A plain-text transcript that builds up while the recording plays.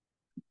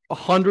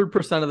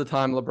100% of the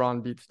time,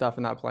 LeBron beats Steph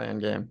in that play-in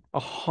game.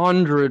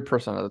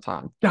 100% of the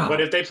time. But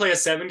God, if they play a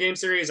 7-game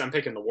series, I'm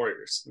picking the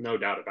Warriors, no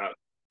doubt about it.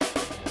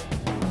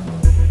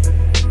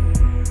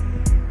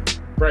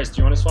 Bryce, do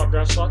you want to swap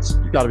draft slots?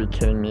 you got to be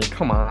kidding me.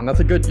 Come on.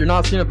 You're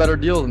not seeing a better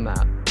deal than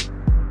that.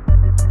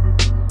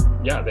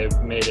 Yeah, they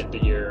made it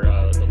the year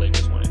the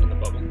Lakers won it in the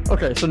bubble.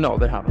 Okay, so no,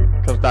 they haven't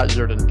because that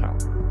year didn't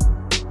count.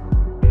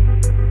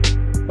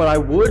 But I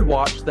would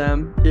watch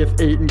them if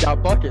Ayton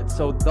got buckets.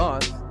 So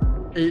thus,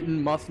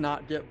 Ayton must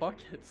not get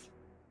buckets.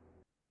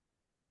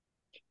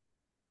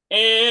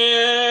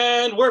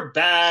 And we're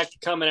back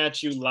coming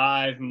at you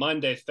live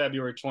Monday,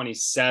 February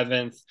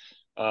 27th.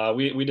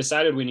 We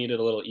decided we needed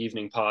a little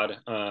evening pod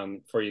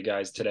for you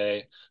guys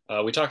today.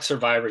 We talked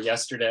Survivor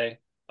yesterday.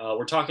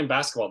 We're talking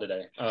basketball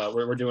today.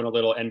 We're doing a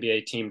little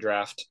NBA team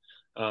draft.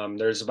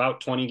 There's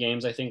about 20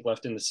 games, I think,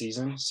 left in the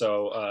season.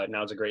 So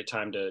now's a great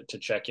time to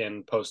check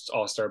in post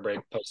All-Star break,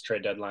 post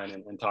trade deadline,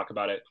 and talk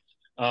about it.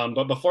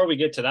 But before we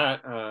get to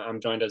that, I'm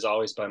joined as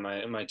always by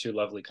my two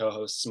lovely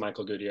co-hosts,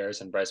 Michael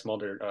Gutierrez and Bryce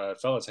Mulder.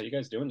 Fellas, how you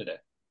guys doing today?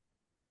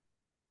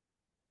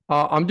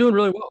 I'm doing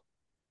really well.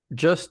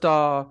 Just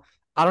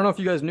I don't know if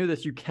you guys knew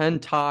this. You can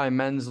tie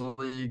men's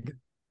league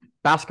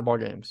basketball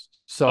games. Uh,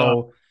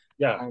 So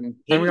yeah, and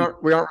we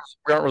aren't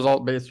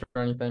result based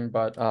or anything,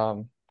 but yeah,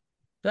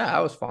 that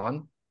was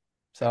fun.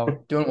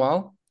 So doing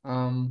well.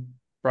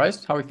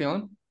 Bryce, how are we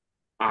feeling?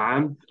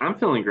 I'm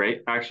feeling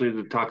great. Actually,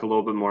 to talk a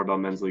little bit more about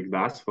men's league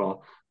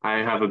basketball, I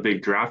have a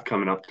big draft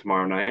coming up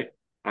tomorrow night,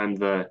 and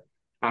the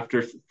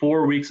after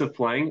 4 weeks of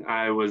playing,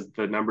 I was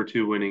the number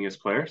two winningest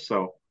player.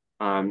 So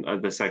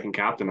the second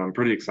captain. I'm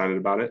pretty excited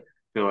about it.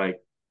 Feel like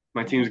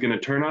my team's going to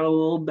turn out a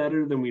little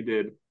better than we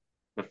did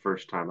the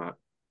first time um,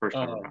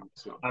 around.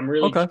 So I'm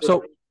really Okay,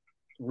 so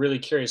really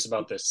curious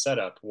about this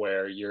setup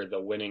where you're the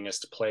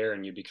winningest player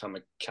and you become a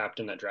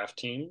captain that draft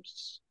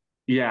teams.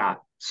 yeah,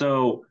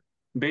 so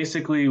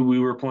basically we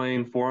were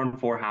playing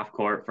 4-on-4 half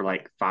court for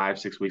like 5,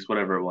 6 weeks,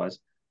 whatever it was,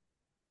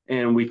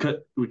 and we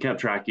kept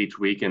track each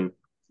week, and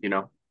you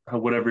know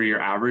whatever your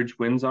average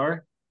wins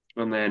are,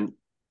 and then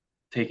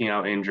taking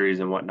out injuries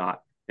and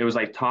whatnot. It was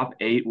like top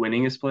eight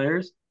winningest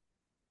players,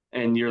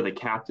 and you're the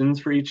captains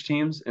for each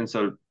teams. And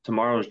so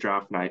tomorrow's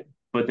draft night,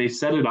 but they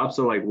set it up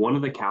so like one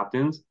of the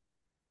captains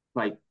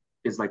like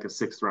is like a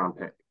sixth round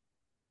pick,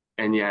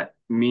 and yet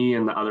me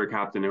and the other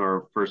captain who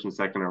are first and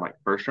second are like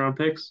first round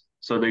picks.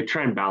 So they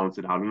try and balance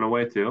it out in a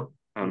way too.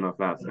 I don't know if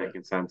that's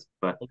making sense,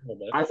 but A little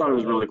bit. I thought it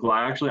was really cool.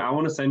 I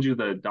want to send you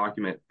the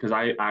document because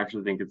I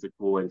actually think it's a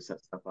cool way to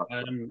set stuff up.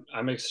 But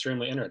I'm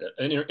extremely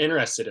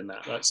interested in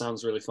that. That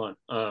sounds really fun.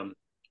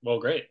 Well,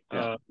 great.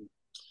 yeah,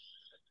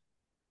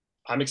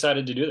 I'm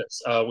excited to do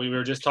this. We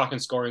were just talking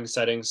scoring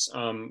settings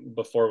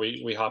before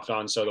we hopped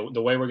on. So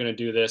the way we're going to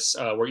do this,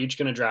 we're each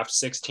going to draft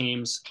 6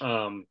 teams.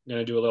 Going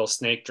to do a little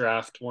snake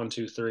draft, 1,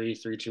 2, 3,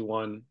 3, 2,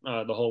 1,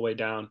 the whole way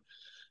down.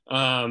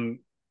 Um,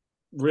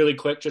 Really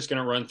quick, just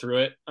going to run through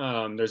it.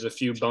 There's a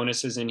few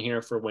bonuses in here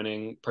for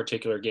winning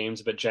particular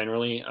games, but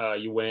generally,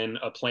 you win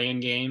a play-in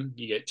game,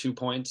 you get 2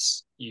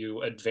 points.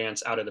 You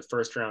advance out of the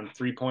first round,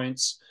 3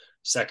 points.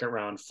 Second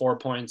round, 4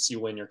 points. You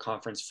win your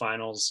conference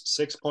finals,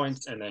 6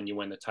 points, and then you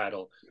win the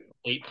title,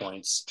 8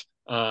 points.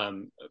 A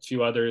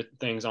few other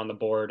things on the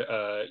board.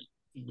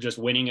 Just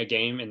winning a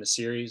game in the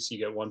series, you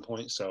get 1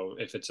 point. So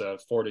if it's a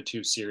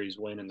 4-2 series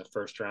win in the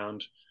first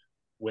round,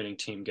 winning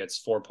team gets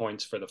 4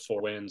 points for the 4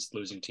 wins,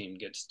 losing team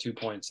gets 2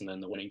 points, and then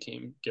the winning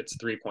team gets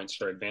 3 points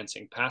for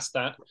advancing past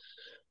that.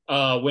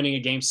 Winning a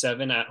game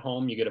 7 at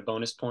home, you get a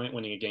bonus point.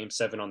 Winning a game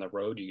 7 on the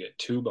road, you get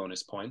 2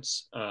 bonus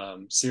points.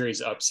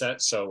 Series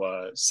upset,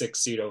 so 6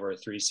 seed over a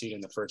 3 seed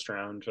in the first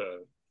round,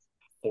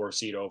 4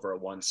 seed over a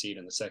 1 seed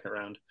in the second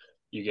round.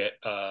 You get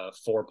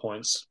 4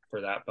 points for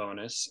that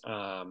bonus.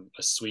 A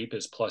sweep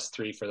is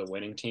 +3 for the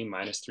winning team,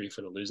 -3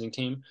 for the losing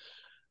team.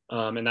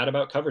 And that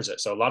about covers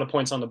it. So a lot of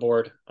points on the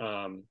board,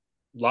 a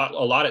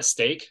lot at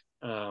stake.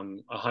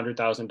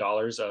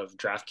 $100,000 of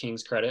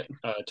DraftKings credit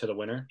to the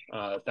winner.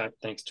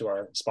 Thanks to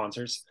our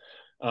sponsors.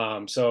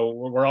 So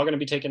we're all going to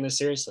be taking this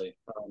seriously.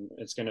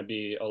 It's going to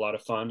be a lot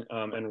of fun.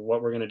 And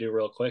what we're going to do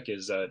real quick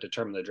is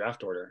determine the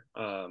draft order.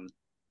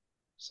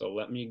 So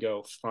let me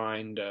go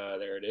find.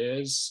 There it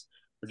is.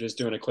 We're just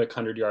doing a quick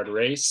 100-yard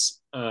race.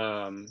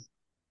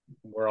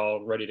 We're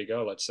all ready to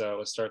go. Let's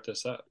start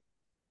this up.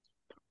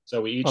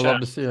 So I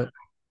love to see it.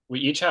 we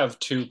each have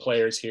 2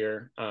 players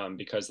here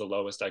because the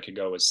lowest I could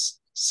go was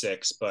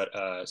 6. But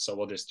so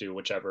we'll just do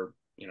whichever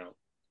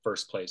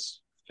first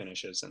place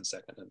finishes and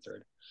second and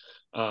third.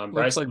 Looks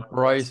Bryce, like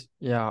Bryce,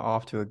 yeah,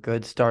 off to a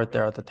good start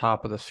there at the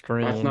top of the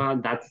screen.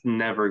 that's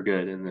never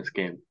good in this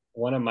game.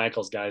 one of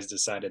Michael's guys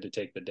decided to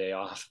take the day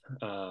off.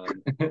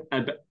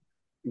 I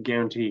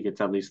guarantee he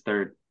gets at least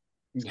third.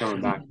 He's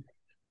coming back.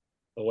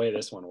 The way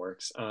this one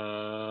works.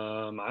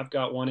 I've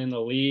got one in the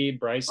lead.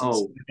 Bryson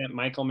Oh, second.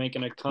 Michael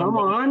making a come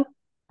comeback. on,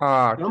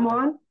 Ah, come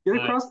on, I get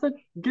across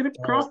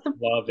don't the.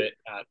 love it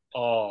at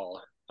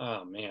all.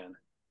 Oh man.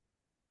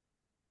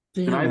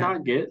 Did damn I it.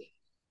 not get? Yeah.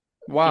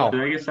 Did Wow.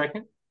 I get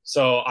second?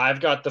 So I've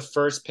got the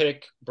first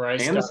pick.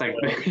 Bryce And the got second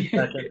the pick.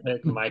 second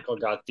pick. Michael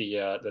got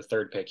the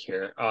third pick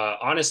here.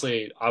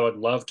 Honestly, I would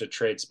love to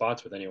trade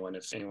spots with anyone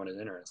if anyone is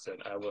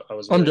interested. I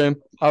was I'm really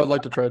game. I would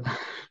like to trade.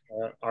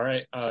 all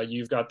right.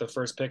 You've got the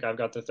first pick. I've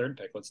got the third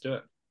pick. Let's do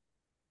it.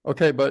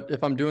 Okay, but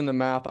if I'm doing the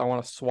math, I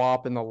want to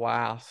swap in the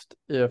last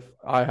if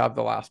I have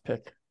the last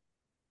pick,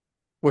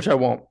 which I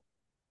won't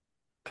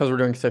because we're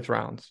doing 6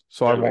 rounds.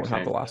 So I I see what you're won't have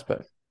the saying. last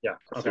pick. Yeah.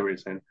 I see Okay. what you're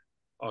saying.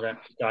 Okay.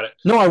 Got it.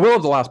 No, I will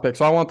have the last pick.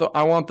 So I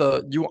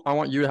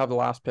want you to have the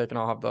last pick and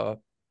I'll have the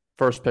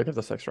first pick of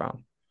the 6th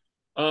round.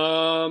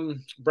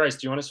 Bryce,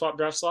 do you want to swap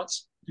draft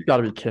slots? You got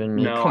to be kidding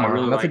me. No, Come I on.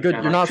 really That's a like. good, I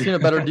you're like not seeing a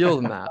better deal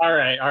to. than that. All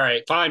right. All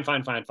right. Fine.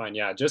 Fine. Fine. Fine.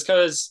 Yeah. Just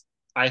because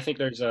I think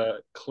there's a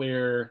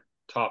clear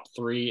top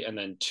three and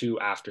then two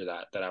after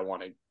that I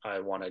want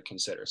to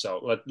consider.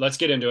 So let's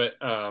get into it.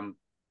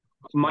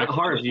 Michael,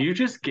 Harv, you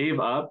just gave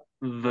up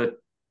the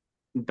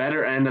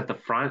better end at the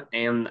front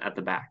and at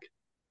the back.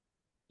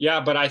 yeah,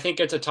 but I think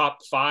it's a top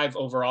five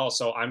overall.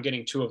 So I'm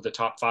getting two of the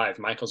top five.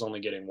 Michael's only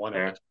getting one of the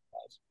Fair. top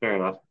five. Fair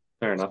enough.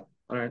 Fair enough.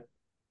 All right.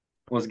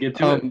 Let's get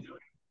to it. Um,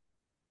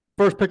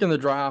 First pick in the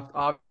draft,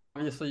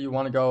 obviously you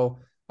want to go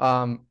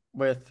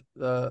with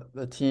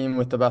the team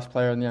with the best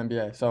player in the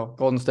NBA. So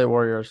Golden State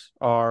Warriors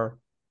are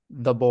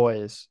the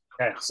boys.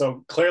 Okay,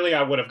 so clearly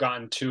I would have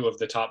gotten two of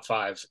the top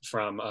five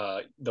from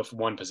the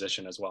one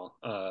position as well.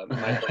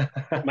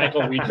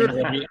 Michael reached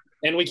already,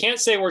 and we can't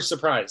say we're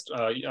surprised.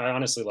 I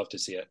honestly love to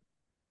see it.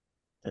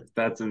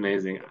 That's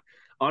amazing.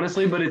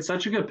 Honestly, but it's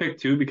such a good pick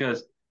too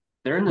because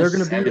they're in the They're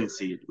going to be 7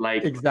 seed.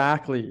 Like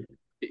exactly.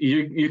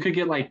 you could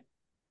get like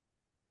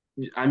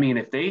I mean,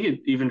 if they could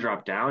even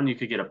drop down, you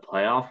could get a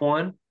playoff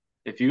one.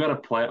 If you got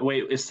a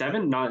wait, is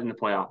 7 not in the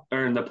playoff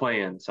or in the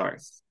play-in? Sorry,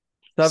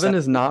 7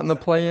 is not in the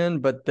play-in,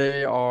 but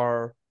they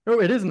are. Oh,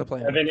 it is in the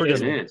play-in. Seven Forgive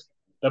is it me. is.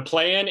 the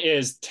play-in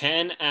is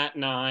 10 at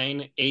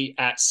 9, 8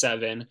 at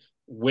 7.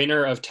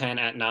 Winner of 10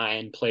 at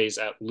 9 plays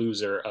at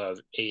loser of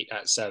 8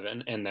 at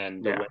 7, and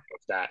then the Yeah, winner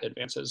of that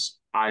advances.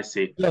 I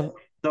see. Yeah,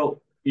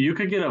 So you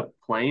could get a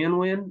play-in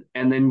win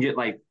and then get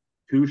like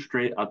 2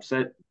 straight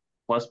upset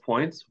plus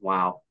points.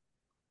 Wow.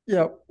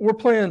 yeah. We're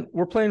playing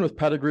with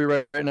pedigree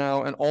right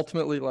now, and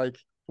ultimately, like,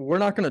 we're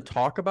not going to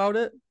talk about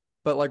it,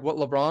 but like what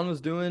LeBron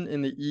was doing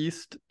in the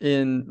East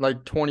in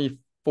like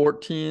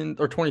 2014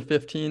 or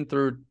 2015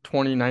 through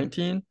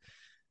 2019.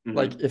 Mm-hmm.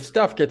 Like if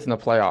Steph gets in the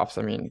playoffs,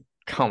 I mean,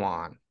 come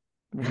on.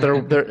 They're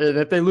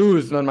if they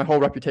lose, then my whole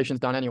reputation's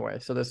done anyway.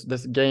 So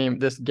this game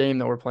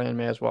that we're playing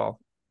may as well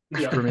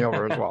Yeah. screw me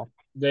over as well.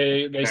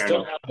 They Fair still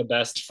enough. have the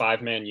best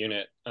five-man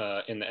unit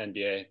in the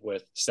NBA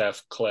with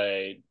Steph,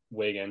 Clay,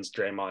 Wiggins,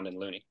 Draymond, and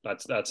Looney.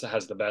 That's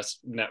has the best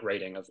net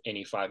rating of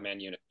any five-man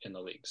unit in the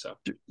league. So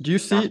Do you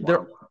see That's there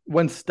wild.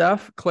 when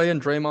Steph, Clay,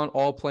 and Draymond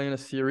all play in a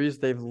series,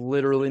 they've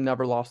literally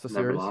never lost a Never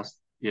series. lost.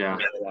 Yeah,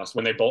 never lost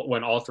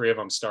when all three of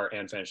them start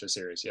and finish the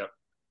series. Yep.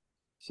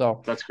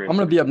 So that's I'm crazy.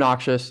 gonna be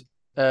obnoxious.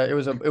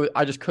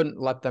 I just couldn't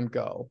let them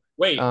go.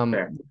 Wait,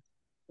 Fair.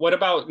 what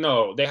about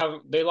no?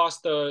 They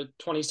lost the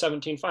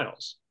 2017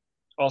 finals.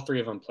 All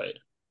three of them played.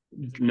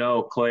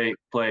 No, Clay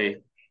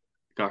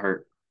got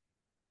hurt.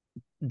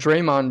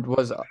 Draymond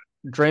was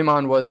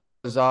Draymond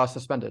was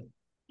suspended.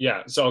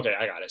 Yeah. So okay,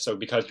 I got it. So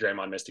because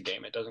Draymond missed a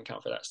game, it doesn't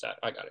count for that stat.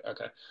 I got it.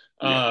 Okay.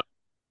 Yeah. All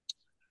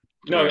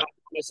No, right.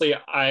 honestly,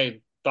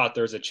 I thought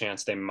there was a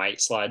chance they might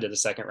slide to the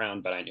second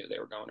round, but I knew they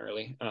were going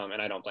early. And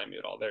I don't blame you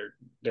at all.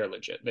 They're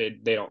legit. They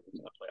don't lose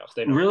in the playoffs.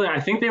 They know. Really, I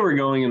think they were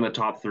going in the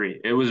top three.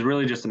 It was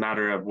really just a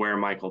matter of where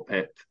Michael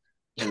picked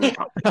in the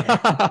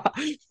top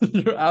three.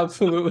 You're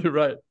absolutely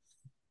right.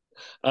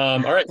 All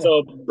right,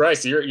 so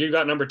Bryce, you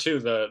got number two.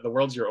 The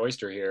world's your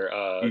oyster here.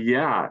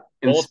 Yeah.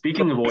 And Both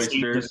speaking of seeds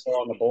are oysters, still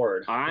on the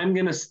board. I'm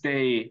gonna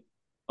stay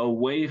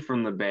away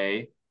from the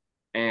Bay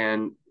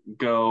and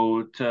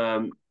go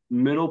to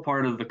middle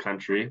part of the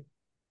country.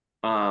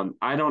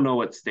 I don't know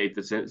what state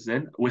this is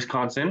in.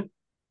 Wisconsin.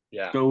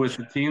 Yeah, Go with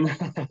the team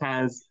that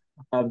has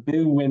a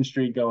big win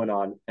streak going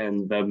on,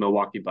 and the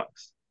Milwaukee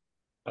Bucks.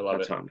 I love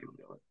That's it. what I'm going to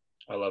go with.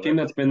 I love Team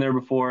it. that's been there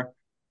before.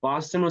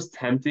 Boston was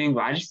tempting,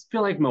 but I just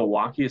feel like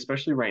Milwaukee,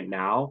 especially right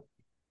now,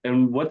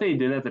 and what they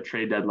did at the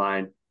trade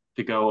deadline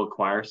to go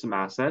acquire some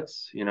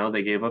assets. You know,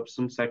 they gave up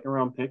some second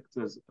round picks,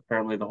 as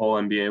apparently the whole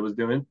NBA was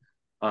doing.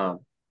 Um,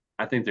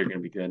 I think they're going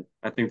to be good.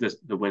 I think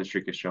the win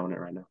streak is showing it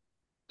right now.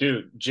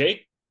 Dude,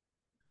 Jake,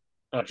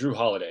 Drew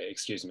Holiday,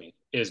 excuse me,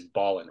 is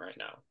balling right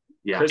now.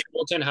 Yeah, Chris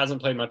Middleton hasn't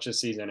played much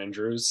this season, and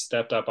Drew's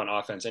stepped up on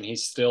offense, and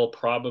he's still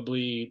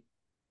probably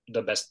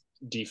the best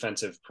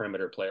defensive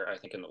perimeter player I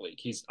think in the league.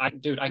 I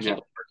can't yeah, believe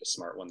Marcus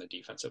Smart won the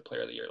defensive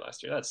player of the year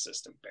last year. That's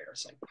just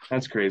embarrassing.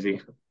 that's crazy.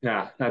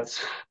 Yeah, I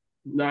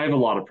have a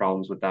lot of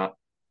problems with that.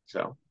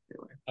 So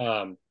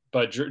anyway,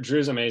 But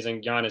Drew's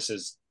amazing. Giannis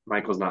is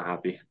Michael's not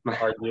happy.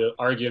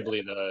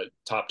 arguably the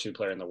top two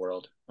player in the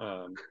world.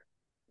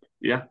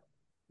 Yeah,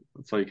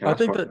 that's all you can I ask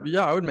think for. that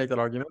yeah, I would make that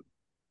argument.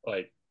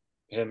 Like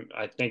him,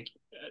 I think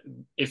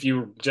if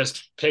you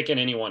just picking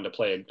anyone to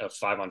play a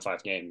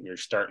 5-on-5 game, you're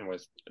starting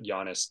with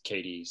Giannis,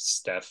 KD,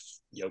 Steph,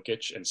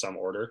 Jokic in some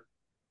order.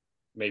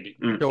 maybe.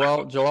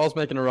 Joel's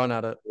making a run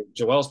at it.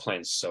 Joel's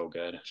playing so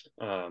good.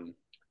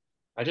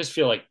 I just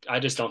feel like I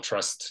just don't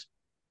trust.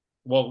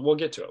 Well, we'll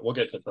get to it. We'll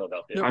get to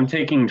Philadelphia. I'm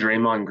taking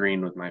Draymond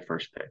Green with my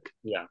first pick.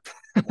 Yeah,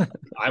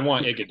 I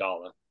want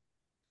Iguodala.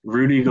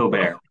 Rudy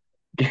Gobert.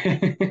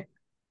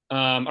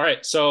 All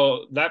right,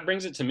 so that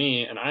brings it to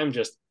me, and I'm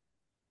just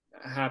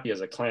happy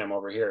as a clam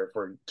over here if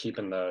we're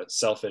keeping the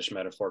selfish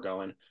metaphor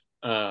going.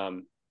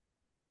 I'm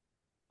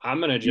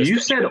gonna just. You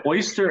said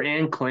oyster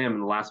and clam in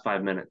the last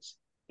 5 minutes.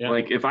 Yeah.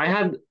 Like if I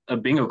had a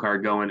bingo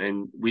card going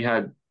and we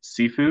had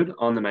seafood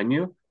on the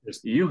menu,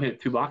 you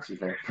hit 2 boxes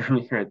there for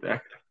me right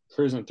there.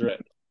 Cruising through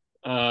it.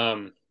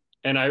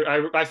 And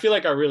I feel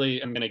like I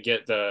really am gonna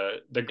get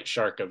the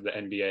shark of the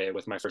NBA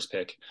with my first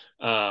pick.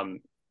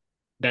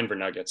 Denver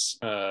Nuggets,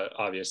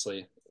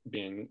 obviously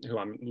being who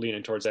I'm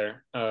leaning towards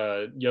there.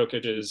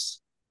 Jokic is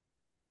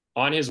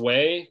on his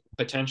way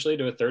potentially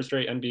to a third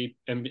straight NBA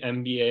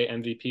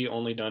MVP,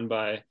 only done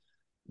by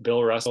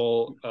Bill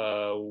Russell,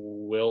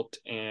 Wilt,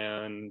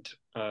 and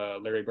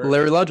Larry Bird.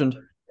 Larry Legend.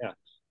 Yeah.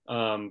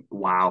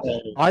 Wow.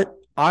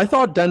 I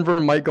thought Denver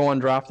might go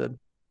undrafted.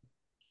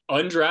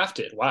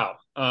 Undrafted. Wow.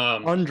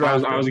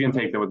 Undrafted. I was going to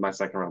take that with my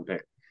second round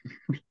pick.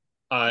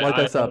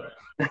 I said.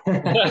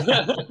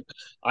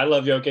 I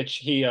love Jokic.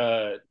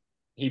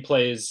 He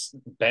plays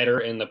better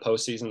in the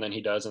postseason than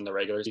he does in the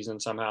regular season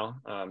somehow.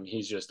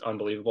 He's just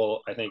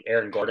unbelievable. I think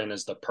Aaron Gordon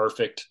is the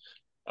perfect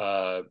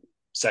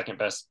second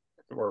best,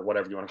 or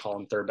whatever you want to call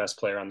him, third best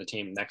player on the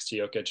team next to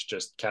Jokic,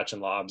 just catching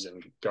lobs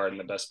and guarding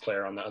the best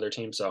player on the other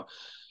team. So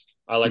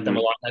I like them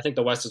a lot. I think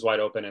the West is wide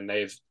open, and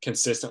they've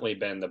consistently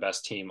been the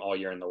best team all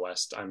year in the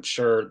West. I'm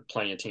sure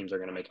plenty of teams are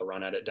going to make a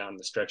run at it down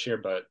the stretch here,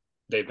 but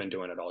they've been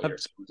doing it all year,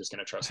 so I'm just going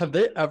to trust them. Have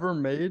they ever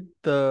made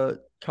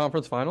the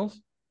conference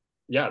finals?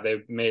 Yeah,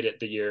 they've made it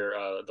the year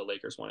the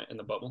Lakers won it in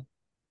the bubble.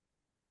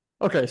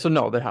 Okay, so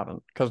no, they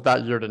haven't, because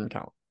that year didn't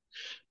count.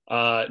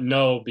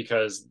 No,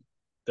 because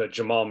the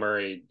Jamal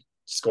Murray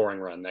scoring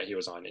run that he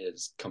was on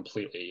is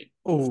completely.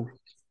 Oh,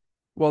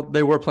 well,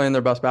 they were playing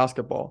their best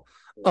basketball.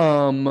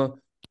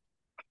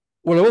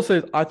 What I will say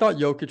is I thought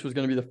Jokic was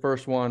going to be the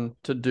first one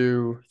to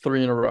do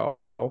 3 in a row.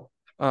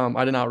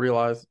 I did not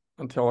realize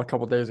until a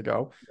couple days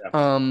ago.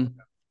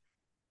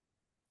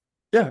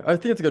 Yeah, I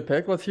think it's a good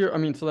pick. Let's hear. I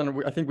mean, so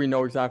then I think we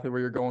know exactly where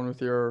you're going with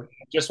your.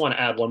 Just want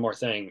to add one more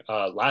thing.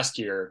 Last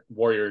year,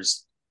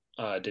 Warriors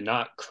did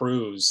not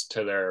cruise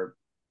to their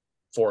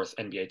 4th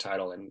NBA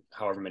title in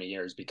however many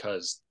years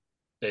because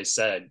they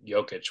said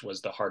Jokic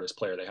was the hardest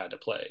player they had to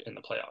play in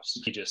the playoffs.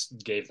 He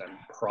just gave them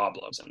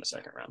problems in the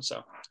second round.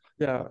 So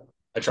yeah,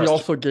 he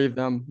also gave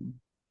them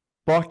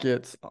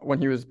buckets when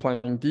he was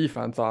playing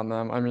defense on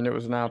them. I mean, it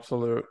was an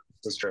absolute.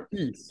 This is true.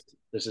 Beast.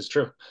 This is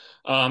true.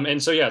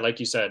 And so yeah, like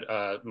you said,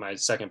 my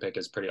second pick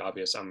is pretty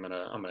obvious. I'm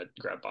gonna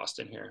grab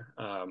Boston here.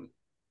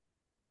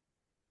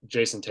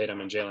 Jason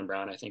Tatum and Jaylen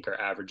Brown, I think, are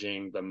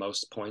averaging the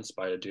most points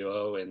by a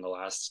duo in the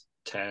last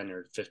 10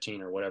 or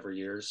 15 or whatever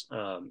years.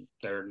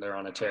 They're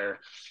on a tear.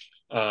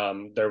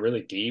 They're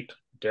really deep.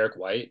 Derek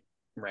White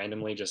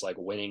randomly just like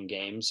winning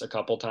games a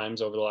couple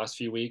times over the last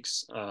few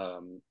weeks.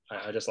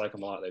 I just like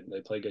them a lot.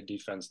 They play good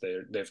defense.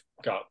 They've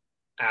got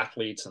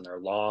athletes and they're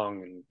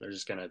long and they're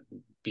just going to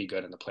be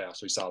good in the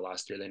playoffs. We saw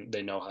last year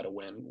they know how to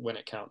win when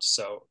it counts.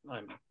 So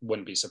I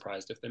wouldn't be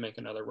surprised if they make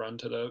another run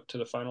to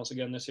the finals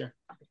again this year.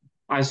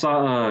 I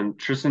saw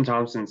Tristan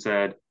Thompson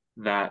said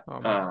that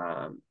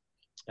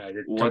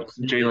what's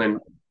Jalen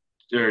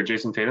or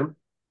Jason Tatum?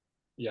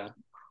 Yeah.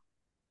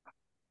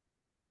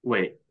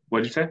 Wait, what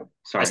did you say?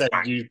 Sorry. I said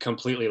you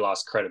completely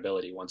lost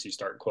credibility once you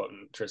start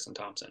quoting Tristan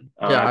Thompson.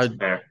 Yeah, that's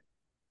fair.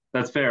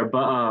 That's fair.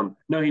 But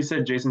no, he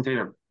said Jason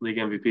Tatum, league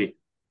MVP.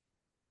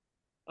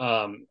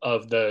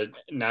 Of the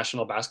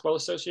National Basketball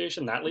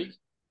Association, that league?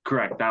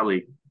 Correct, that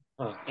league.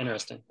 Oh,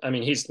 interesting. I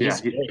mean, he's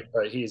great,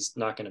 but he's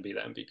not going to be the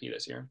MVP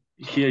this year.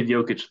 He had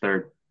Jokic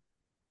third.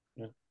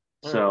 Yeah.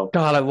 So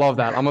God, I love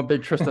that. I'm a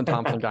big Tristan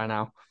Thompson guy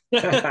now.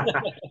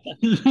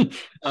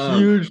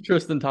 Huge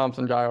Tristan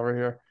Thompson guy over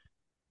here.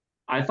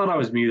 I thought I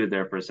was muted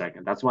there for a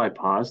second. That's why I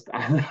paused.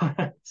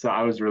 So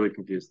I was really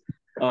confused.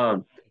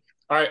 All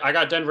right, I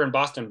got Denver and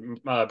Boston.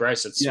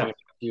 Bryce, it's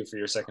you for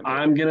your second pick.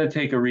 I'm going to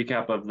take a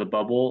recap of the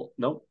bubble.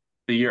 Nope,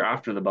 the year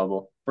after the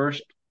bubble.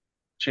 First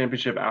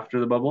championship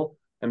after the bubble,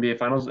 NBA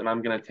Finals, and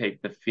I'm going to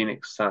take the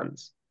Phoenix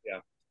Suns.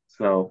 Yeah.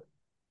 So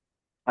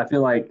I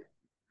feel like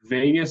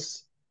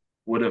Vegas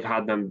would have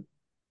had them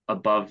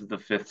above the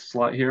 5th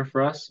slot here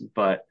for us,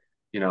 but,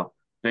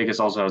 Vegas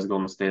also has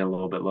Golden State a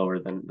little bit lower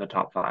than the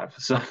top 5.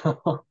 So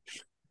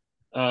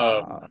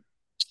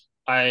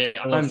I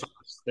love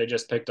they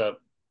just picked up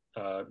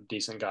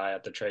decent guy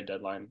at the trade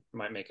deadline,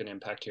 might make an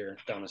impact here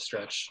down the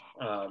stretch.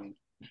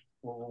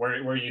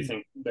 Where do you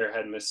think they're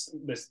heading this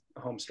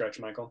home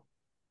stretch, Michael?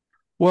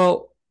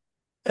 Well,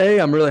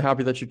 I'm really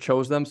happy that you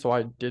chose them, so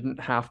I didn't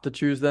have to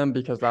choose them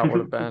because that would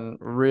have been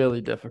really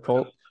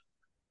difficult.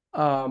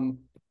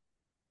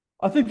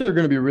 I think they're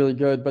going to be really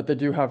good, but they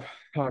do have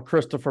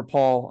Christopher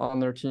Paul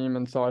on their team,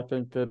 and so I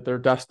think that they're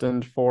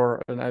destined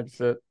for an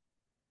exit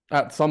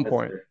at some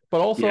point. But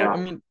also, I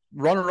mean,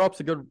 runner-up's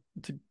a good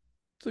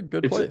It's a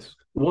good It's place.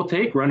 we'll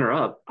take runner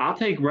up. I'll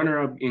take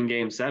runner up in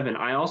game seven.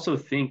 I also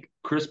think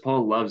Chris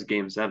Paul loves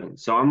game seven.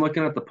 So I'm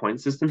looking at the point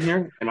system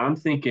here and I'm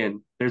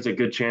thinking there's a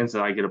good chance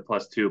that I get a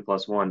 +2,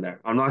 +1 there.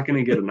 I'm not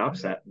gonna get an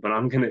upset, but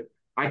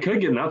I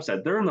could get an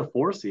upset. They're in the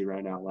 4 seed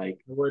right now.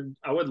 Like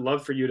I would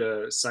love for you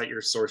to cite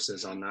your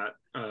sources on that.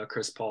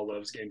 Chris Paul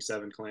loves Game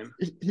 7 claim.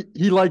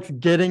 He likes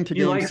getting to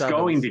he game likes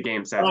going sevens. to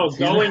game Oh, sevens.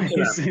 going to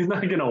them. He's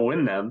not gonna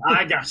win them.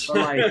 I got But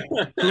like,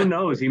 you. who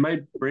knows? He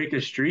might break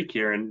a streak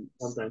here and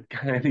Something.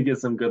 kind of get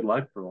some good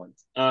luck for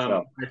once.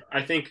 So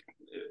I think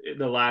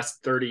the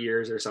last 30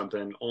 years or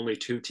something, only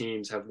 2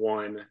 teams have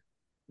won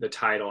the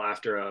title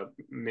after a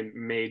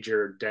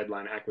major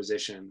deadline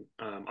acquisition.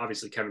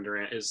 Obviously, Kevin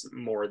Durant is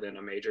more than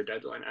a major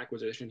deadline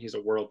acquisition. He's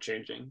a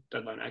world-changing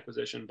deadline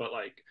acquisition, but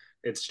like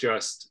it's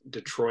just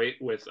Detroit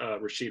with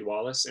Rasheed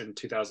Wallace in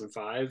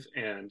 2005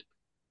 and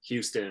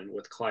Houston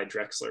with Clyde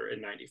Drexler in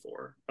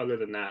 94. Other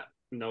than that,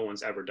 no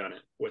one's ever done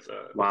it with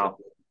wow.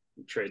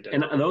 a trade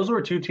deadline. And those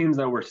were 2 teams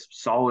that were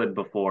solid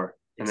before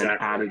and then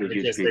added a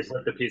huge They piece.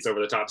 put the piece over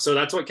the top. So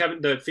that's what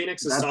the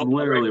Phoenix is. That's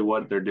literally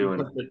what they're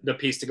doing. The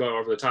piece to go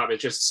over the top.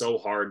 It's just so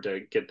hard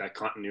to get that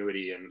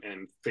continuity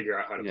and figure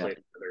out how to play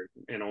together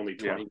in only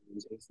 20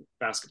 games of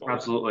basketball.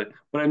 Absolutely,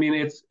 but I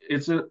mean,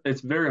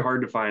 it's very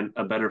hard to find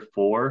a better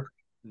 4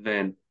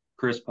 than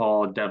Chris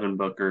Paul, Devin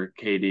Booker,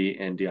 KD,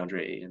 and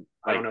DeAndre Ayton.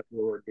 I don't know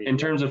who would be in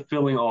terms of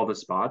filling all the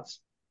spots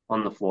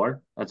on the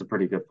floor. That's a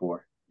pretty good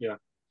 4. Yeah.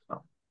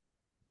 So,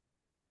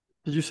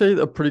 Did you say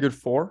a pretty good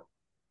 4?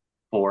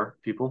 4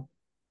 people.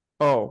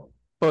 Oh,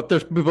 but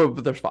there's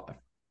 5.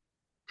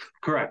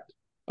 Correct.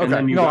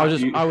 Okay. No, I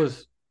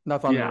was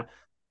that's on me.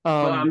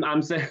 But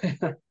I'm saying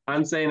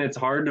I'm saying it's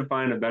hard to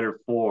find a better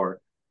 4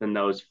 than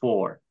those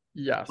 4.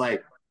 Yes.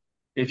 Like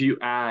if you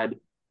add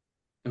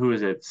who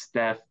is it?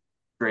 Steph,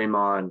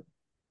 Draymond,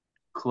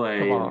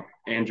 Clay,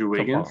 Andrew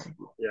Wiggins.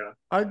 Yeah.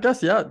 I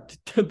guess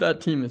that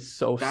team is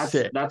so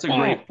sick. That's a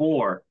great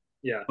 4.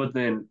 Yeah. But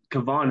then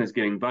Kevon is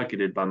getting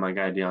bucketed by my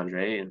guy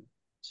DeAndre Ayton.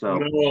 So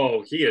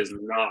no, he is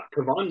not.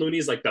 Kevon Looney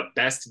is like the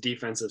best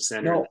defensive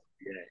center in the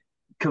NBA.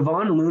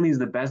 Kevon Looney is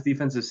the best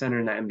defensive center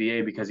in the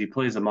NBA because he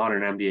plays a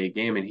modern NBA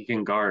game and he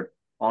can guard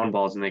on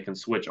balls and they can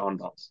switch on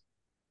balls.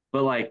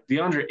 But like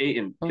DeAndre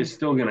Ayton is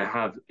still gonna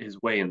have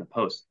his way in the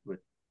post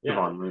with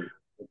Kevon Looney.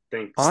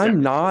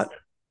 I'm not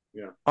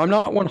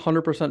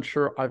 100%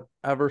 sure I've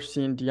ever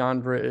seen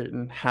DeAndre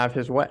Ayton have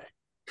his way.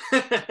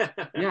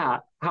 Yeah.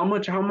 How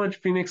much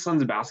Phoenix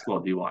Suns basketball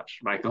do you watch,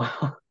 Michael?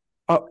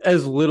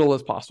 As little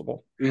as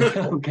possible.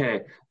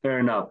 Okay, fair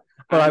enough.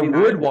 But I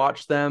would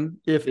watch them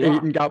if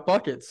Ayton got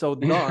buckets. So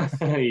thus,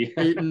 yeah.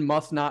 Ayton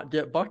must not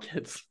get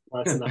buckets.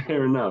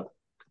 Fair enough.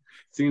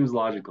 Seems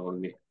logical to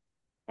me.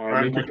 All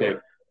right, make your pick.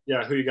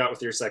 Yeah, who you got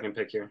with your second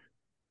pick here?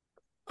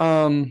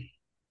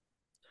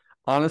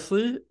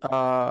 Honestly,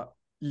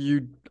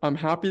 I'm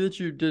happy that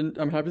you didn't.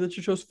 I'm happy that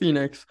you chose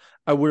Phoenix.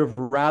 I would have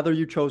rather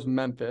you chose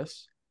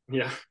Memphis.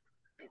 Yeah.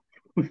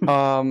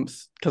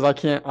 Because I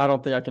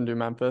don't think I can do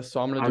Memphis, so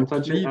I'm gonna do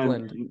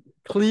Cleveland.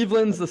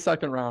 Cleveland's the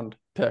second round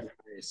pick.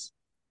 Nice.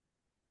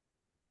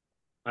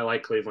 I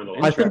like Cleveland a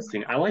lot.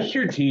 Interesting. I like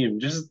your team.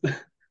 Just an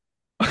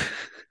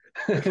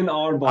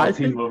oddball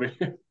team over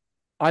here.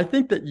 I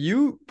think that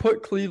you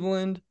put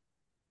Cleveland.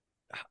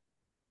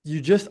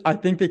 I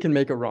think they can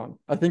make a run.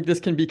 I think this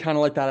can be kind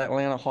of like that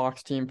Atlanta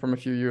Hawks team from a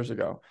few years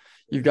ago.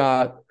 You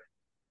got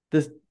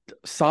this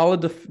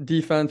solid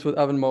defense with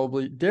Evan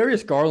Mobley.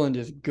 Darius Garland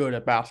is good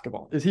at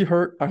basketball. Is he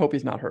hurt? I hope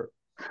he's not hurt.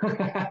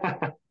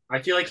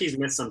 I feel like he's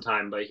missed some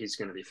time, but he's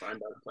going to be fine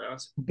by the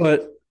playoffs.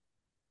 But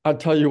I'll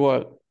tell you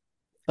what,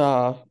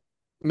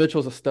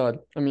 Mitchell's a stud.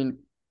 I mean,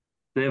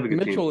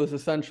 Mitchell is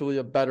essentially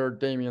a better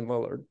Damian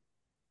Lillard.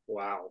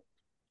 Wow.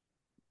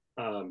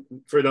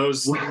 For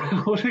those,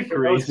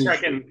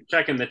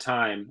 checking the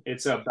time,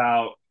 it's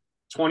about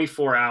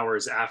 24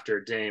 hours after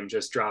Dame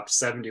just dropped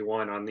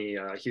 71 on the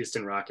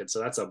Houston Rockets. So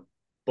that's a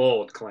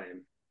bold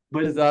claim.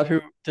 But is that who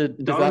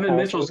did Donovan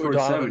Mitchell scored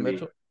 70?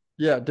 Mitchell?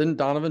 Yeah, didn't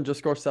Donovan just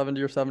score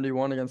 70 or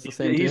 71 against the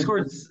same team? He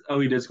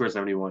did score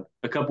 71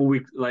 a couple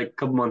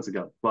months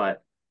ago,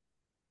 but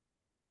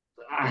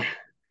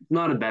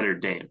not a better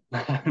Dame.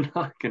 I'm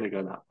not gonna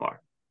go that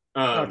far.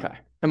 Okay.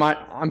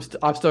 I'm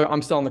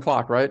still on the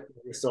clock, right?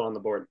 You're still on the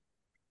board.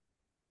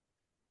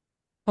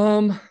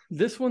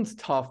 This one's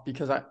tough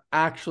because I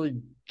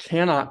actually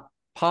cannot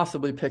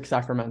possibly pick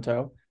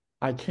Sacramento.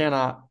 I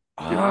cannot.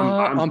 Dude,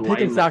 I'm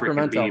picking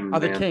Sacramento.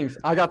 The Kings.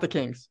 I got the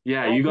Kings.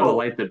 Yeah, you gotta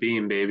light the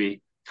beam,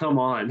 baby. Come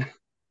on.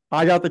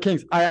 I got the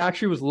Kings. I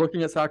actually was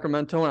looking at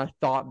Sacramento and I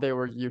thought they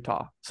were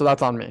Utah, so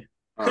that's on me.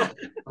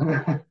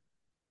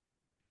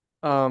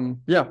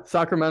 Yeah,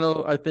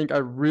 Sacramento. I think I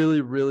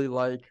really, really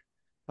like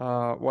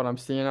what I'm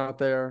seeing out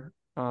there.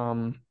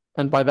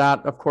 And by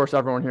that, of course,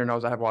 everyone here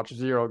knows I have watched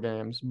 0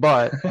 games,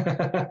 but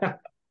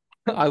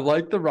I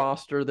like the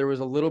roster. There was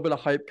a little bit of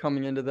hype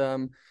coming into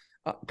them,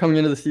 coming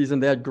into the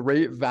season. They had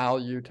great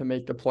value to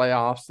make the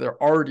playoffs.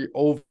 They're already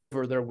over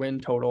their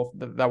win total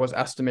that was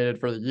estimated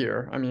for the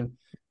year. I mean,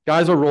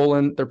 guys are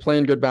rolling. They're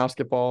playing good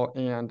basketball,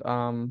 and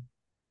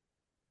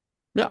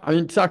Yeah, I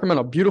mean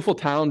Sacramento, beautiful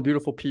town,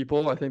 beautiful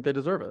people. I think they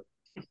deserve it,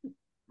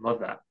 Love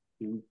that.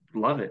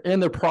 Love it.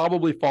 and they're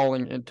probably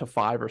falling into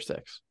 5 or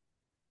 6.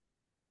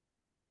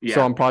 So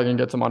Yeah, I'm probably gonna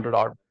get some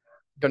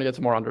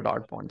more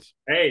underdog points.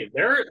 Hey,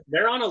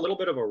 they're on a little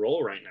bit of a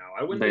roll right now.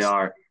 I wouldn't be. they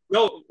are.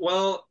 No,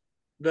 well,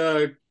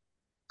 the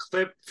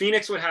clip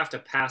Phoenix would have to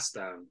pass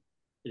them.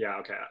 Yeah,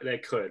 okay, they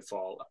could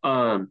fall.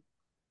 Um,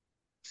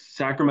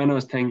 Sacramento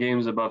is 10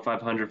 games above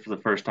 500 for the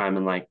first time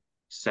in like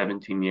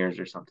 17 years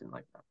or something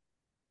like that.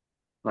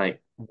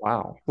 Like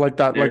Wow, like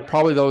that, they're like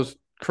probably those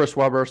Chris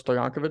Webber,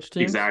 Stoyankovich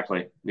teams.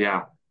 exactly.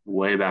 Yeah,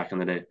 way back in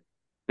the day.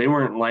 They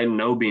weren't lighting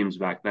no beams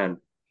back then,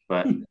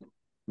 but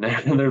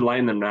they're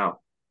lighting them now.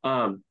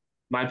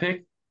 My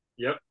pick,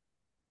 Yep.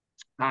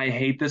 I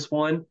hate this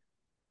one,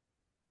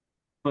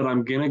 but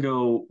I'm gonna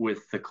go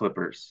with the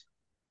Clippers.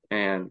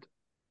 And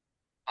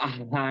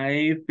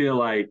I feel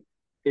like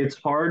it's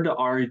hard to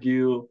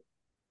argue.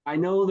 I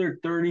know they're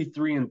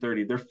 33 and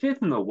 30. They're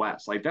fifth in the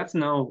West. Like that's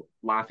no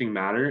laughing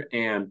matter.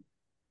 And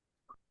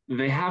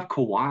they have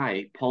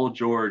Kawhi, Paul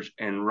George,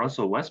 and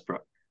Russell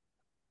Westbrook.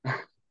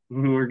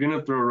 We're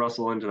gonna throw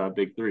Russell into that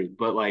big three,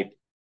 but like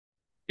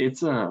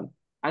it's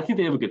I think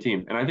they have a good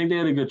team, and I think they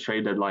had a good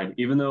trade deadline.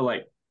 Even though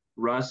like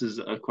Russ is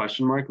a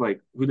question mark,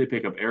 like who they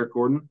pick up, Eric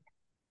Gordon,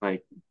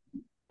 like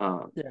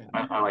Yeah,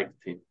 I like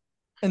the team.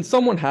 and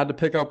someone had to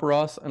pick up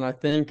Russ, and I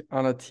think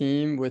on a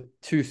team with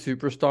two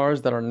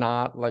superstars that are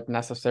not like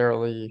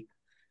necessarily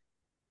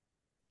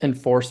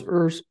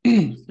enforcers,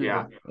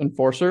 Yeah,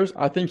 enforcers,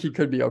 I think he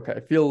could be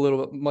okay. Feel a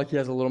little bit like he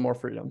has a little more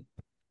freedom.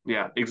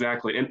 yeah,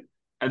 exactly, and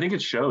I think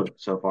it showed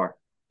so far.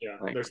 Yeah,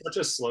 Like they're such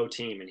a slow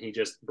team, and he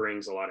just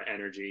brings a lot of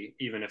energy,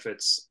 even if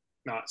it's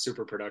not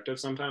super productive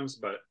sometimes.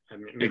 But I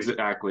mean, maybe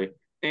exactly,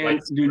 like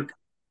and dude,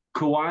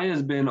 Kawhi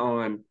has been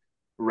on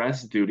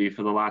rest duty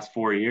for the last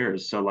 4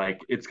 years, so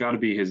like it's got to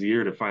be his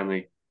year to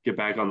finally get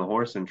back on the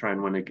horse and try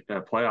and win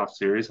a playoff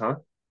series, huh?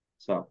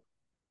 So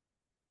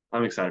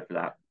I'm excited for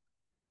that.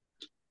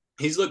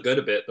 he's looked good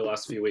a bit the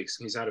last few weeks.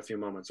 He's had a few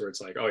moments where it's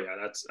like, oh yeah,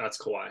 that's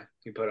Kawhi.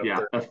 He put up Yeah,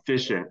 30.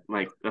 efficient,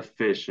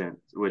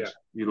 Yeah. which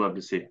you love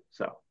to see.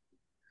 So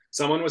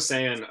Someone was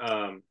saying,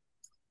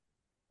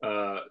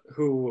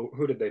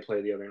 who did they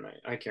play the other night?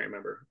 I can't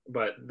remember,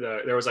 but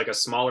there was like a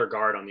smaller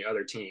guard on the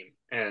other team,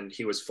 and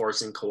he was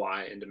forcing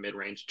Kawhi into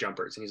mid-range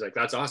jumpers, and he's like,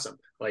 "That's awesome!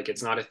 Like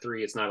it's not a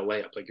three, it's not a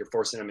layup. Like you're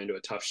forcing him into a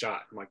tough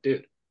shot." I'm like,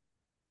 dude,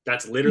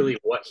 that's literally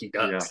what he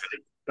does. yeah,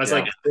 That's yeah,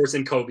 like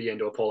forcing Kobe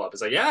into a pull-up.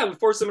 It's like, yeah, we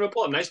forced him into a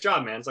pull-up. Nice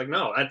job, man. It's like,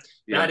 no, that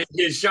yeah. is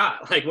his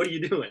shot. Like, what are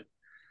you doing?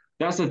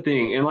 That's the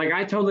thing, and like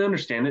I totally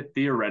understand it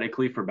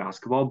theoretically for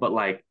basketball, but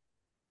like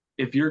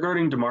if you're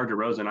guarding DeMar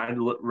DeRozan, I'd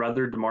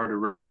rather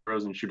DeMar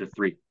DeRozan shoot a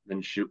three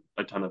than shoot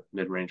a ton of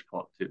mid-range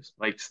pull-up twos.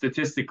 Like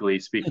statistically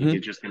speaking, Mhm.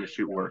 he's just going to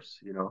shoot worse.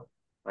 You know,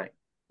 like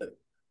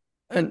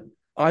And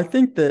I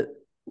think that,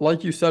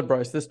 like you said,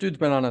 Bryce, this dude's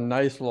been on a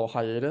nice little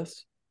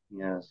hiatus.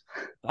 yes,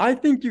 I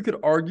think you could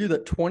argue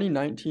that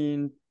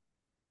 2019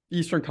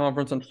 Eastern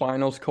Conference and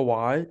Finals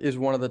Kawhi is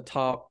one of the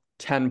top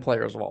 10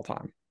 players of all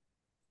time.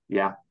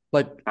 yeah,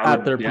 Like I at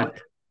would, their yeah,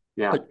 peak.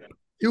 yeah. Like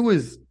it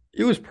was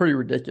pretty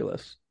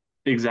ridiculous.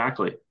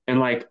 Exactly. And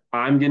like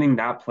I'm getting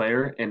that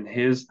player and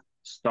his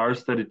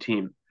star-studded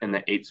team in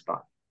the eight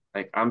spot.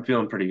 Like I'm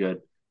feeling pretty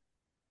good.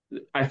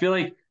 I feel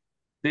like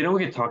they don't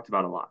get talked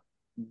about a lot,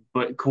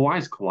 but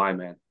Kawhi's Kawhi,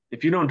 man.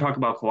 If you don't talk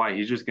about Kawhi,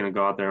 he's just gonna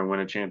go out there and win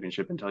a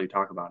championship until you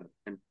talk about it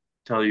and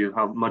tell you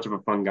how much of a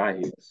fun guy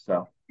he is.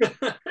 So,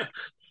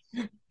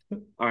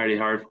 alrighty,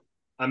 Harv,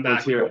 I'm let's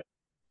back. hear it.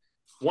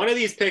 One of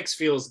these picks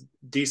feels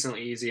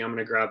decently easy. I'm going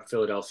to grab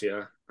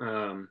Philadelphia.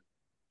 Fair.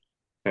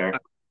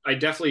 I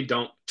definitely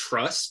don't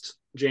trust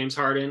James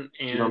Harden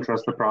You don't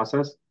trust the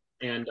process?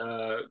 and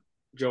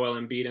Joel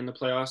Embiid in the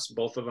playoffs.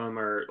 Both of them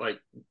are like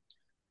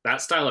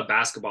that style of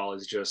basketball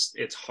is just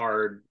it's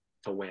hard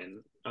to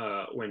win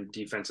when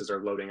defenses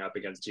are loading up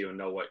against you and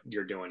know what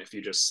you're doing. If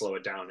you just slow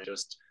it down and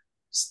just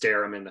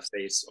stare them in the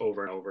face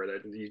over and over,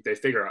 that they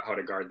figure out how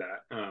to guard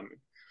that.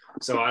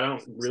 So I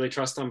don't really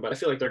trust them, but I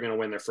feel like they're going to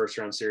win their first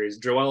round series.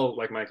 Joel,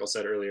 like Michael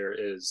said earlier,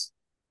 is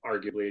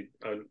arguably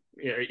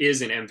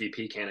is an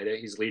MVP candidate.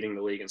 He's leading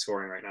the league in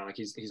scoring right now. Like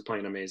he's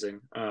playing amazing.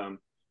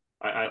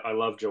 I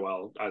love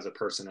Joel as a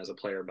person, as a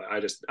player, but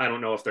I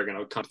don't know if they're going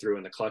to come through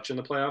in the clutch in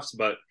the playoffs.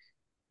 But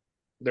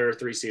they're a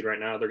 3 seed right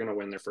now. They're going to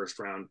win their first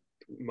round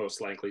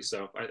most likely.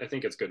 So I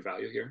think it's good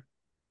value here.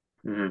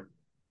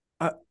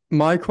 Mm-hmm.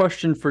 My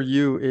question for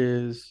you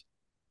is,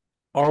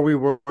 are we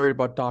worried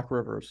about Doc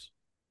Rivers?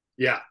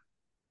 Yeah.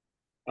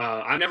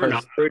 I'm never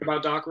not worried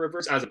about Doc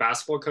Rivers as a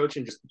basketball coach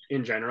and just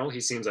in general. He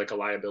seems like a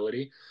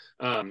liability.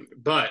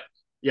 But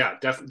yeah,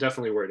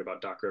 definitely worried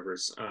about Doc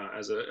Rivers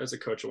as a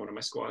coach of one of my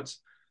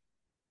squads.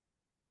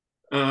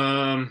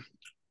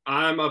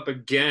 I'm up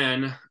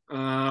again.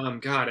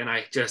 God, and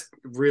I just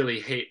really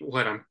hate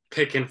what I'm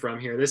picking from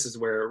here. This is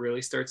where it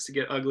really starts to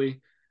get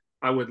ugly.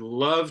 I would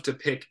love to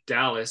pick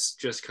Dallas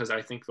just because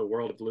I think the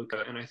world of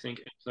Luka, and I think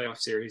in playoff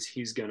series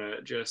he's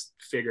gonna just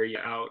figure you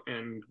out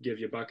and give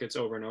you buckets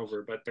over and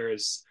over. But there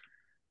is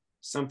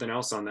something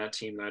else on that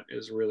team that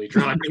is really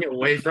drawing me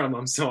away from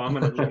them. So I'm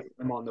going to leave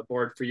them on the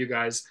board for you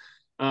guys.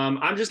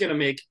 I'm just going to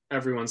make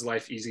everyone's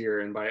life easier,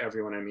 and by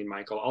everyone I mean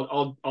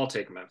Michael. I'll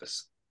take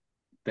Memphis.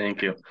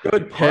 Thank you.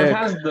 Good Harv pick.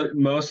 has the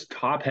most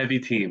top-heavy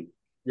team.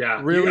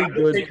 Yeah, Really I'm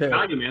good just taking pick.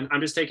 value, man. I'm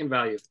just taking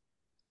value.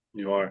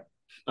 You are.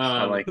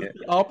 I like it.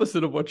 The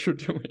opposite of what you're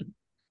doing.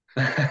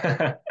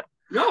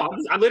 No,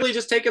 I'm literally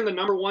just taking the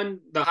number one,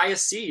 the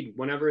highest seed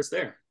whenever it's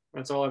there.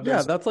 That's all I've done.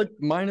 Yeah, that's like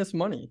minus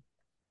money.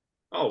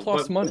 Oh,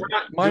 Plus but money. we're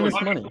not Minus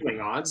doing money.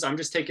 doubling odds. I'm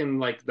just taking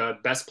like the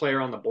best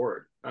player on the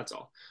board. That's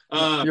all.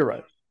 You're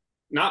right.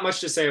 Not much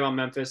to say about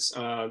Memphis.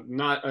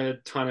 Not a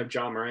ton of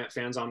John Morant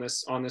fans on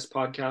this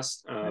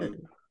podcast. Hey,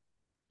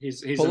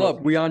 He's pull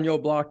up. We on your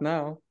block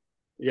now.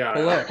 Yeah,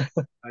 Pull up.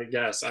 I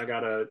guess I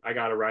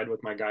gotta ride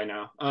with my guy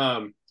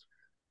now.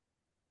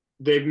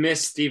 They've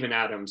missed Steven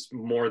Adams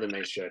more than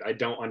they should. I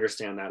don't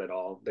understand that at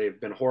all.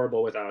 They've been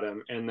horrible without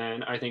him. And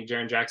then I think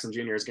Jaren Jackson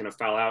Jr. is going to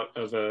foul out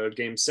of a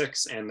game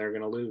 6 and they're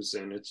going to lose.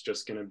 And it's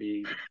just going to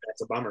be,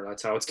 that's a bummer.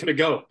 That's how it's going to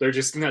go. That's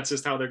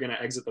just how they're going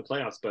to exit the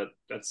playoffs. But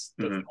that's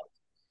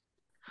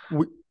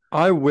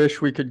I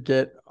wish we could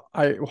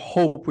I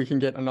hope we can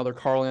get another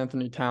Karl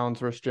Anthony Towns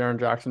versus Jaren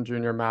Jackson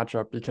Jr.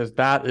 matchup, because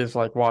that is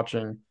like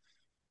watching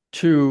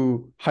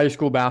two high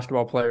school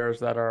basketball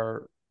players that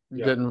are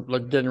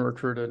getting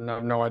recruited and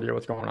have no idea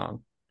what's going on.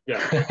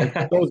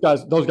 Yeah. those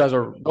guys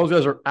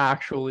are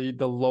actually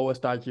the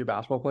lowest IQ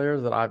basketball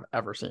players that I've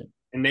ever seen.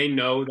 And they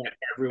know that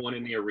everyone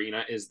in the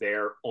arena is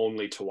there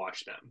only to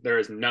watch them. There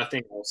is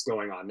nothing else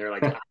going on. They're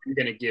like, I'm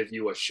going to give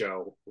you a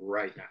show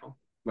right now.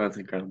 That's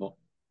incredible.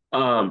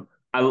 I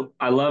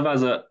love,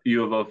 as a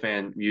U of O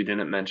fan, you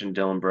didn't mention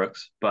Dylan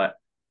Brooks, but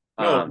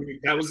no,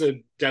 that was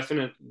a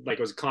definite, like,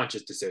 it was a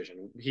conscious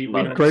decision.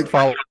 Great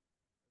follow.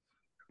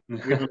 We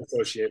don't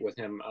associate with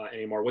him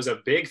anymore. Was a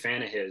big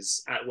fan of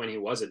his when he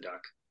was a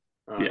Duck.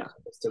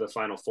 To the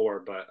Final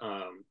Four, but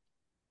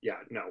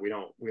no, we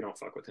don't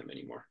fuck with him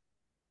anymore.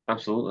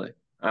 Absolutely.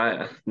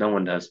 No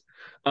one does.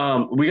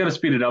 We got to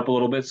speed it up a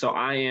little bit, so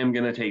I am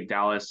gonna take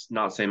Dallas.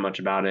 Not say much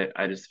about it.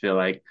 I just feel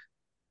like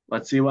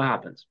let's see what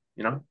happens.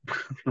 You know,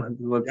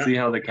 let's see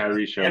how the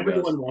Kyrie show goes.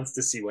 Everyone wants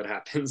to see what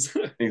happens.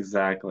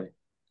 Exactly.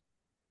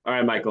 All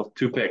right, Michael,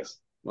 2 picks.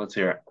 Let's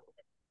hear it.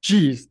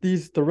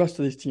 Jeez, the rest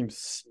of these teams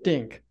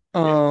stink.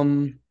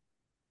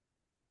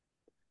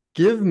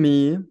 Give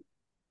me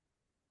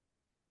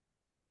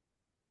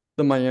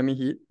the Miami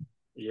Heat.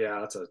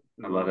 Yeah,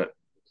 I love it.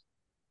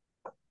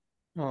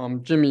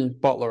 Jimmy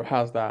Butler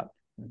has that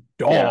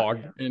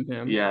dog in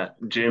him. Yeah,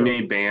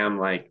 Jimmy, Bam,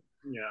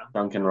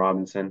 Duncan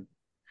Robinson.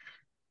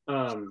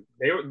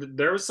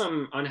 There was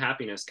some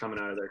unhappiness coming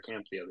out of their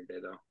camp the other day,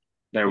 though.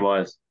 There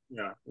was.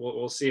 Yeah,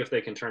 we'll see if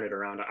they can turn it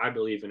around. I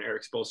believe in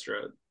Eric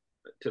Spoelstra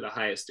to the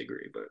highest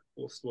degree, but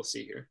we'll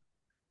see here.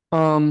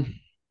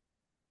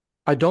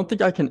 I don't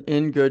think I can,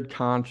 in good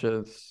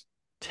conscience,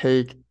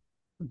 take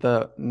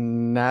the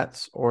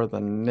Nets or the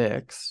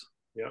Knicks.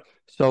 Yeah.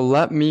 So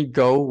let me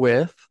go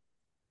with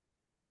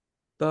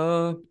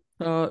the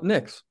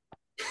Knicks.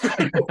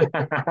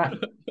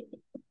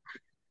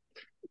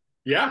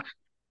 Yeah.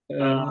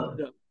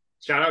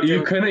 Shout out.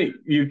 You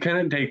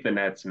couldn't take the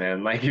Nets,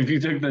 man. Like, if you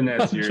took the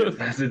Nets,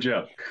 that's a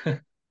joke.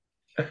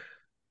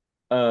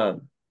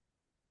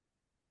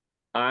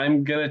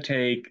 I'm gonna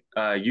take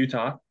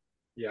Utah.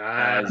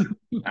 Yeah.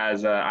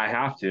 As I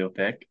have to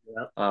pick.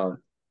 Yeah.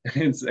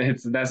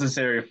 It's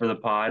necessary for the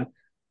pod.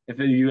 If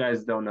you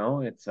guys don't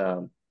know, it's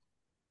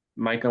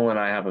Michael and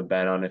I have a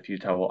bet on if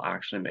Utah will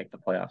actually make the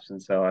playoffs,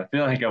 and so I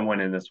feel like I'm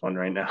winning this one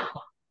right now.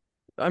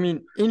 I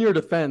mean, in your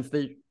defense,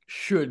 they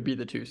should be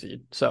the 2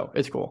 seed, so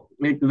it's cool.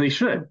 They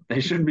should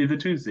be the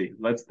 2 seed.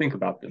 Let's think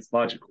about this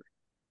logically.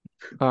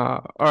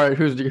 All right,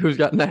 who's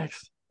got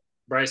next?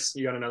 Bryce,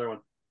 you got another one.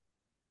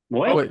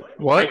 What? Wait,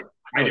 what?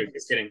 I do.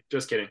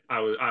 Just kidding.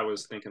 I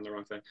was thinking the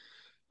wrong thing.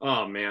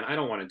 Oh man, I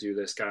don't want to do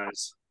this,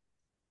 guys.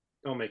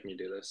 Don't make me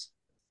do this.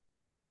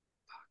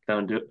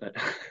 Don't do it.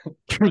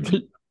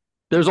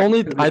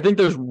 I think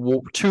there's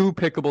 2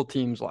 pickable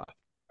teams left.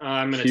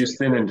 I'm gonna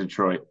Houston and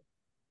Detroit.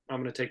 I'm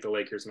gonna take the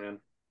Lakers, man.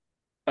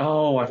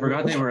 Oh, I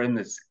forgot they were in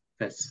this.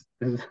 I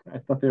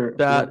thought they were.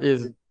 That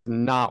is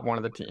not one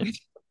of the teams.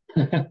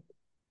 I'm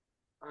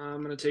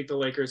gonna take the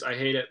Lakers. I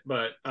hate it,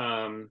 but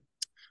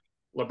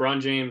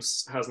LeBron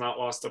James has not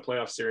lost a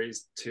playoff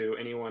series to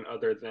anyone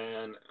other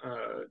than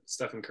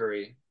Stephen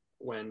Curry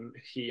when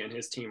he and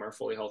his team are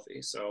fully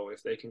healthy. So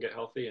if they can get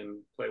healthy and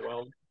play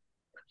well,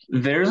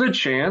 there's a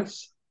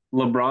chance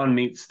LeBron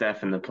meets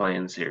Steph in the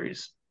play-in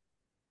series.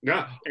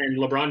 Yeah, and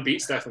LeBron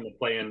beat Steph in the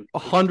play-in.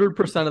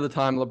 100% of the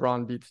time,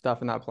 LeBron beats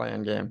Steph in that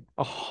play-in game.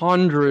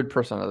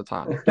 100% of the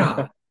time.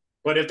 God.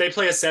 But if they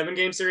play a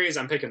 7-game series,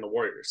 I'm picking the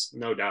Warriors,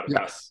 no doubt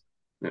about it.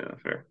 Yeah,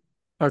 fair.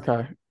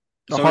 Okay.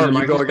 So Harv,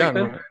 you go again.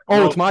 Right?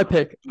 Oh, it's my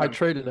pick. No. I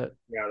traded it.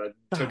 Yeah,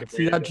 that took it.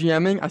 See that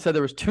GMing? I said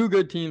there was 2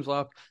 good teams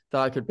left that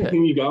I could pick.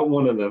 You got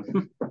one of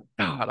them.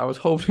 God, I was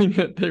hoping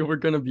that they were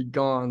gonna be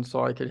gone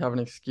so I could have an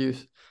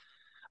excuse.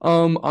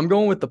 I'm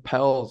going with the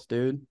Pels,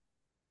 dude.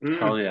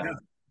 Hell yeah.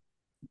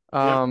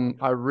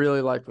 I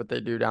really like what they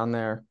do down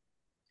there.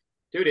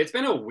 Dude, it's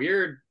been a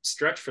weird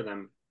stretch for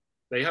them.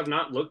 They have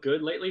not looked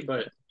good lately,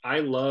 but I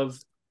love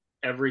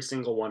every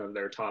single one of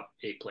their top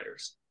 8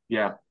 players.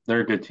 Yeah,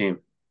 they're a good team.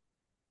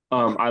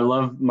 I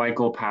love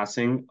Michael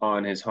passing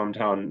on his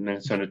hometown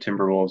Minnesota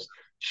Timberwolves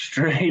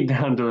straight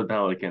down to the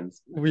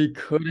Pelicans. We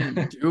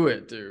couldn't do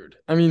it, dude.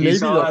 I mean, You maybe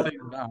they'll saw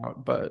figure it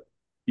out, but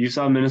you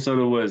saw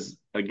Minnesota was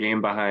a game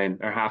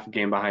behind or half a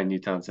game behind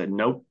Utah and said,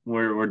 "Nope,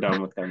 we're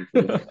done with them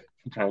for the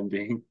time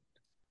being."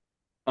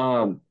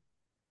 Um,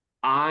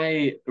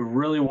 I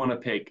really want to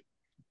pick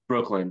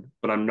Brooklyn,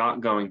 but I'm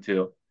not going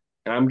to.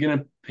 And I'm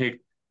gonna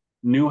pick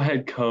new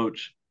head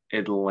coach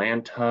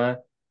Atlanta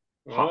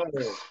Oh,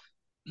 Hawks.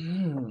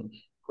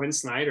 Quinn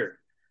Snyder.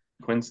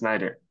 Quinn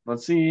Snyder.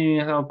 Let's see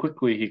how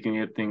quickly he can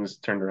get things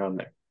turned around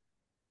there.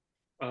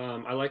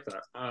 I like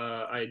that.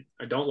 I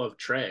don't love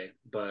Trey,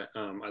 but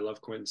I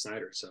love Quentin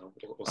Snyder. So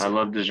we'll I see.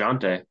 love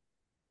DeJounte.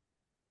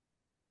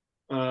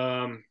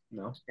 No.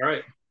 All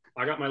right.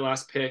 I got my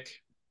last pick.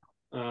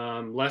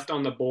 Left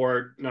on the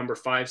board, number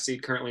 5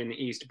 seed currently in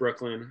the East,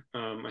 Brooklyn.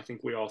 I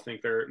think we all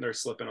think they're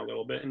slipping a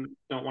little bit and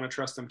don't want to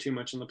trust them too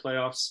much in the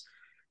playoffs.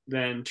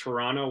 Then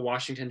Toronto,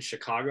 Washington,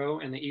 Chicago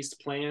in the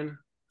East plan.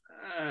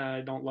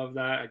 I don't love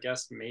that. I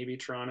guess maybe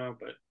Toronto,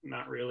 but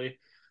not really.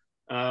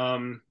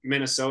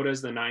 Minnesota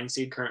is the 9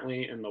 seed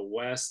currently in the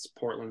West.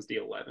 Portland's the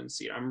 11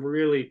 seed. I'm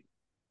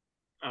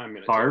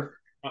gonna Harv.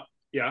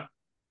 Yeah.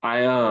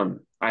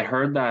 I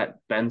heard that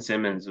Ben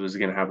Simmons was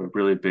gonna have a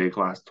really big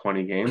last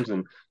 20 games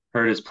and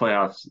heard his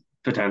playoffs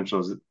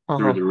potentials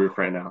through the roof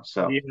right now.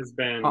 So he has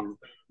been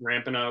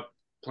ramping up,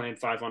 playing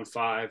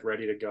 5-on-5,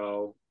 ready to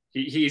go.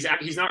 He's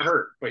not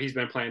hurt, but he's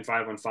been playing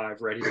 5-on-5,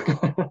 ready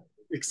to go.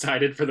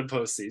 Excited for the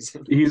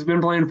postseason. He's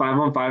been playing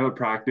 5-on-5 at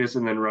practice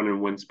and then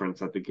running wind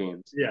sprints at the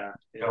games. Yeah.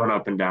 Going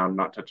up and down,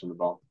 not touching the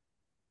ball.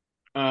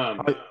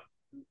 I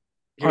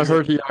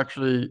heard he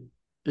actually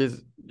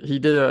he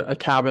did a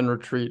cabin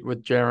retreat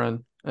with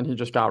Jaren and he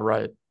just got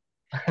right.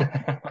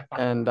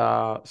 And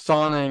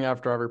sauning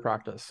after every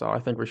practice. So I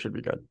think we should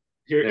be good.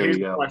 Here's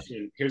a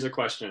question. Here's a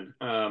question.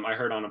 I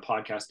heard on a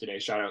podcast today.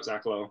 Shout out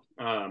Zach Lowe.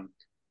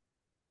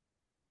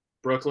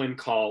 Brooklyn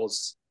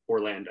calls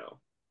Orlando.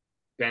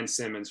 Ben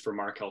Simmons for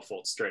Markelle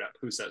Fultz straight up.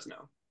 Who says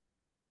no?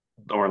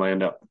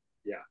 Orlando.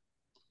 Yeah.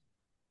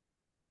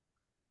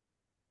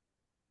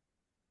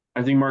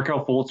 I think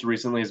Markelle Fultz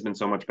recently has been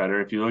so much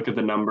better. If you look at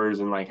the numbers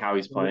and like how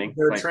he's playing,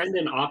 they're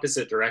trending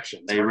opposite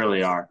directions. They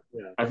really are.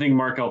 Yeah. I think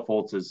Markelle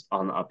Fultz is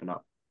on the up and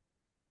up.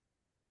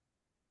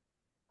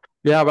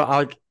 Yeah,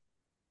 but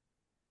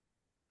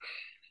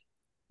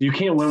you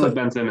can't win with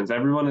Ben Simmons.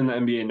 Everyone in the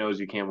NBA knows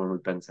you can't win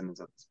with Ben Simmons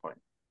at this point.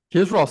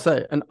 Here's what I'll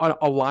say: a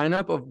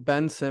lineup of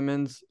Ben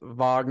Simmons,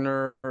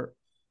 Wagner,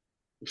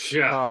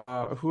 who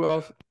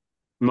else?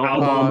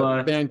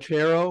 Obama,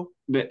 Banchero.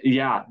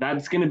 Yeah,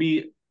 that's going to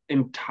be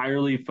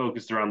entirely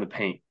focused around the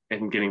paint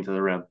and getting to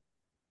the rim.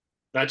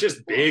 That's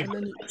just big.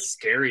 That's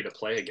scary to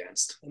play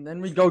against. And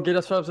then we go get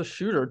ourselves a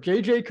shooter.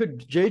 JJ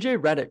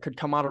Redick could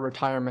come out of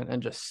retirement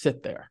and just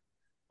sit there.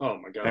 Oh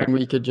my god! And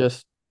we could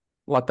just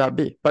let that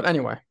be. But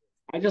anyway,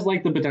 I just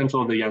like the potential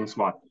of the young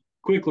squad.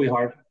 Quickly,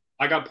 Harv.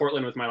 I got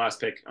Portland with my last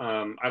pick.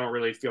 I don't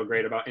really feel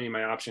great about any of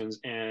my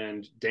options,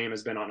 and Dame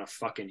has been on a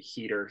fucking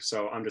heater,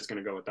 so I'm just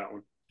gonna go with that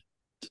one.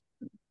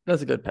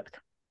 That's a good pick.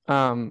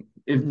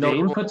 If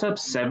Dame puts up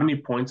 70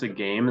 points a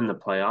game in the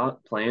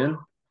play-in,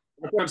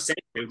 that's what I'm saying,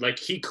 dude. Like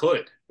he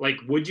could. Like,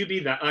 would you be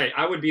that?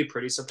 I would be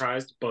pretty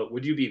surprised, but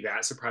would you be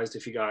that surprised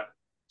if he got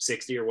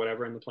 60 or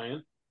whatever in the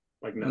play-in?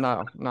 Like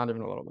no, not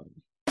even a little bit.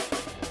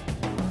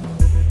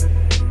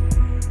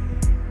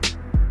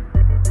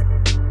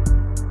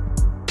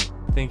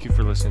 Thank you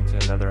for listening to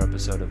another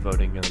episode of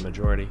Voting in the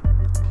Majority.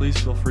 Please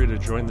feel free to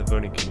join the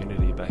voting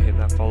community by hitting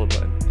that follow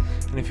button.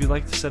 And if you'd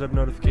like to set up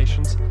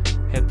notifications,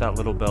 hit that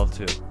little bell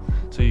too,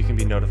 so you can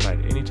be notified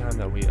anytime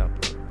that we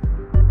upload.